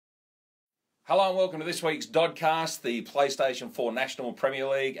Hello and welcome to this week's Dodd-Cast, the PlayStation 4 National Premier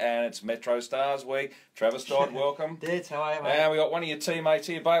League, and it's MetroStars week. Travis Dodd, welcome. Dids, how are you, mate? And we got one of your teammates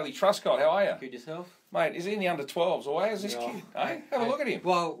here, Bailey Truscott. How are you? Good yourself? Mate, is he in the under-12s or where is this kid? Hey, have a look at him.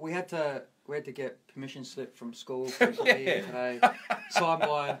 Well, we had to get permission slip from school for him to be here today. Signed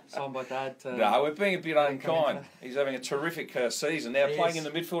by Dad. No, we're being a bit unkind. He's having a terrific season. Now playing in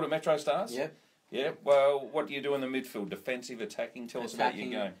the midfield at MetroStars? Yep. Yeah, well, what do you do in the midfield? Defensive, attacking? Tell us about your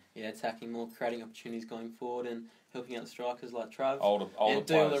game. Yeah, attacking more, creating opportunities going forward and helping out strikers like Trav. Older and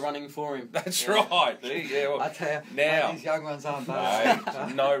do all the running for him. That's right. Yeah, well, I tell you, now, these young ones aren't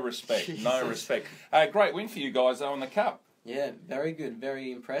bad. No respect, no respect. Great win for you guys, though, in the Cup. Yeah, very good,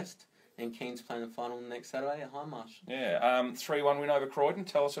 very impressed. And keen to play in the final next Saturday at Highmarsh. Yeah, 3-1 win over Croydon.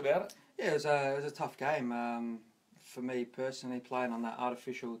 Tell us about it. Yeah, it was a tough game. For me personally, playing on that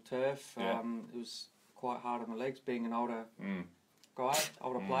artificial turf, it was quite hard on the legs, being an older guy,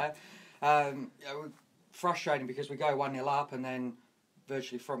 older player. Frustrating because we go 1-0 up and then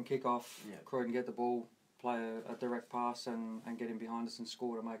virtually from kick-off, Croydon get the ball, play a direct pass and get in behind us and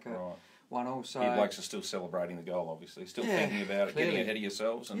score to make a 1-0. So you blokes are still celebrating the goal, obviously. Still thinking about it, getting ahead of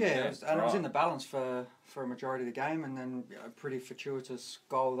yourselves. And, it was in the balance for a majority of the game, and then a pretty fortuitous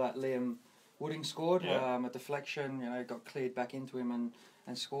goal that Liam Wooding scored, a deflection, got cleared back into him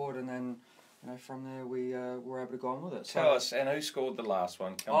and scored, and then from there we were able to go on with it. Tell us, and who scored the last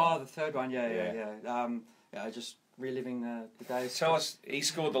one? Come on. The third one, just reliving the days. Tell us, he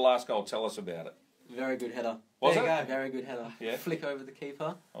scored the last goal. Tell us about it. Very good header. Was it? Very good header. Yeah. Flick over the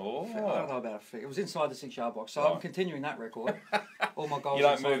keeper. Oh. I don't know about a flick. It was inside the 6-yard box, so I'm continuing that record. All my goals. You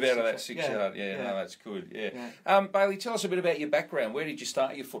don't move out of that 6-yard. No, that's good. Yeah. Bailey, tell us a bit about your background. Where did you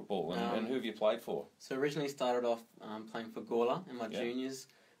start your football, and who have you played for? So originally started off playing for Gawler in my juniors,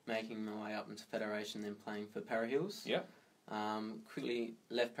 making my way up into Federation, then playing for Para Hills. Yeah. Quickly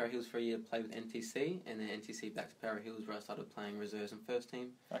left Para Hills for a year, played with NTC, and then NTC back to Para Hills where I started playing reserves and first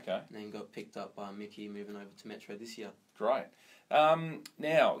team. Okay. And then got picked up by Mickey, moving over to Metro this year. Great.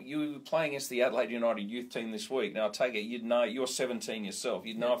 Now, you were playing against the Adelaide United youth team this week. Now, I take it you'd know, you're 17 yourself,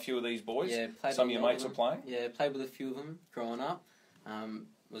 you'd know a few of these boys? Yeah, played some of your mates are playing? Yeah, played with a few of them growing up.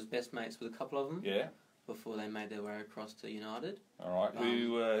 Was best mates with a couple of them. Yeah. Before they made their way across to United. All right.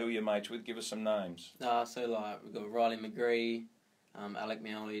 Who are you mates with? Give us some names. So like we've got Riley McGree, Alec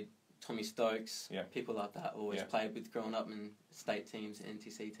Mowley, Tommy Stokes, people like that. Always played with growing up in state teams,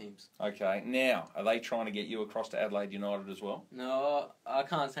 NTC teams. Okay. Now, are they trying to get you across to Adelaide United as well? No, I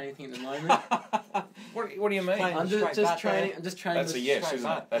can't say anything at the moment. What do you mean? I'm just training. That's a yes,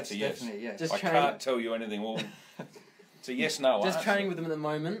 isn't it? That's a yes. Definitely yes. I can't tell you anything. Well, it's a yes/no. Just training with them at the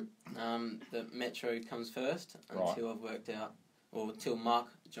moment. The Metro comes first until I've worked out, or until Mark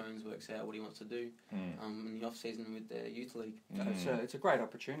Jones works out what he wants to do in the off season with the youth league. It's a great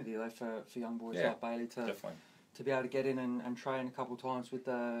opportunity though for young boys like Bailey to be able to get in and train a couple of times with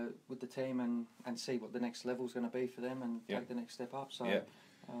the team and see what the next level is going to be for them and take the next step up. So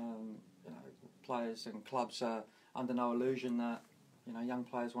players and clubs are under no illusion that young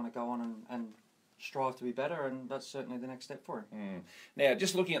players want to go on and strive to be better, and that's certainly the next step for him. Now,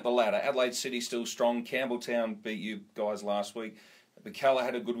 just looking at the ladder, Adelaide City still strong. Campbelltown beat you guys last week. Bacala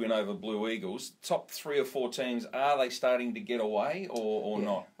had a good win over Blue Eagles. Top 3 or 4 teams, are they starting to get away or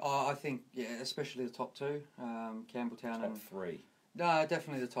not? I think, especially the top 2. Campbelltown top 3. No,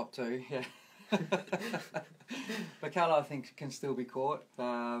 definitely the top 2, yeah. Bacala, I think, can still be caught.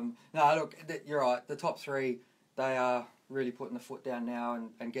 No, look, you're right. The top 3, they are really putting the foot down now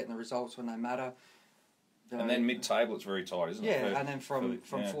and getting the results when they matter. And then mid-table, it's very tight, isn't it? Yeah, and then from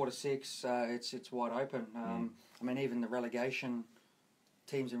 4 to 6, it's wide open. I mean, even the relegation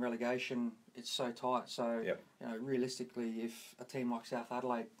teams in relegation, it's so tight. So realistically, if a team like South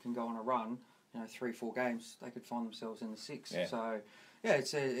Adelaide can go on a run, 3-4 games, they could find themselves in the 6. Yeah. So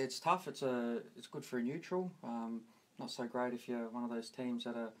it's tough. It's good for a neutral. Not so great if you're one of those teams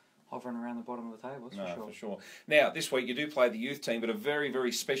that are hovering around the bottom of the table, for sure. Now, this week you do play the youth team, but a very,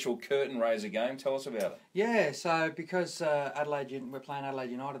 very special curtain raiser game. Tell us about it. Yeah, so because we're playing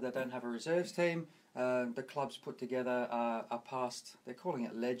Adelaide United, they don't have a reserves team. The club's put together a past, they're calling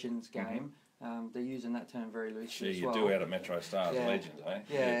it Legends game. They're using that term very loosely as well. You do out at MetroStars, Legends, eh?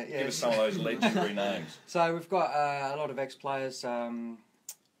 Yeah. Give us some of those legendary names. So we've got a lot of ex-players, Ivan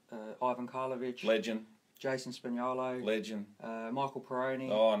Karlovic. Legend. Jason Spagnolo. Legend. Michael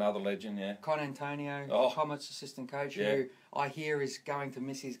Peroni. Oh, another legend, yeah. Con Antonio, Comets assistant coach, who I hear is going to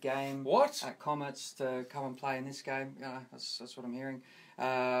miss his game at Comets to come and play in this game. That's what I'm hearing.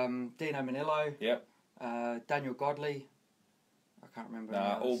 Dino Manillo. Yep. Daniel Godley. I can't remember.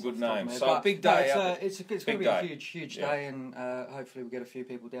 All good names. So a big day. It's going to be a huge day, and hopefully we get a few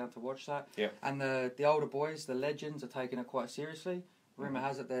people down to watch that. Yep. And the older boys, the legends, are taking it quite seriously. Rumour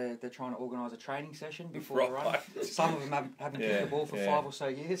has it they're trying to organise a training session before the run. Some of them haven't kicked the ball for 5 or so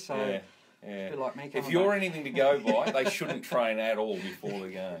years, so it's a bit like me. If you're anything to go by, they shouldn't train at all before the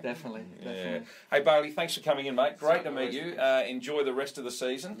game. Definitely. Hey, Bailey, thanks for coming in, mate. Great to meet you. Enjoy the rest of the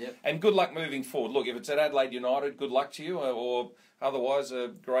season. Yep. And good luck moving forward. Look, if it's at Adelaide United, good luck to you, or otherwise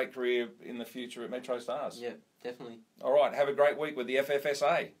a great career in the future at MetroStars. Yep, definitely. All right, have a great week with the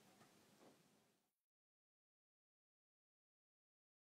FFSA.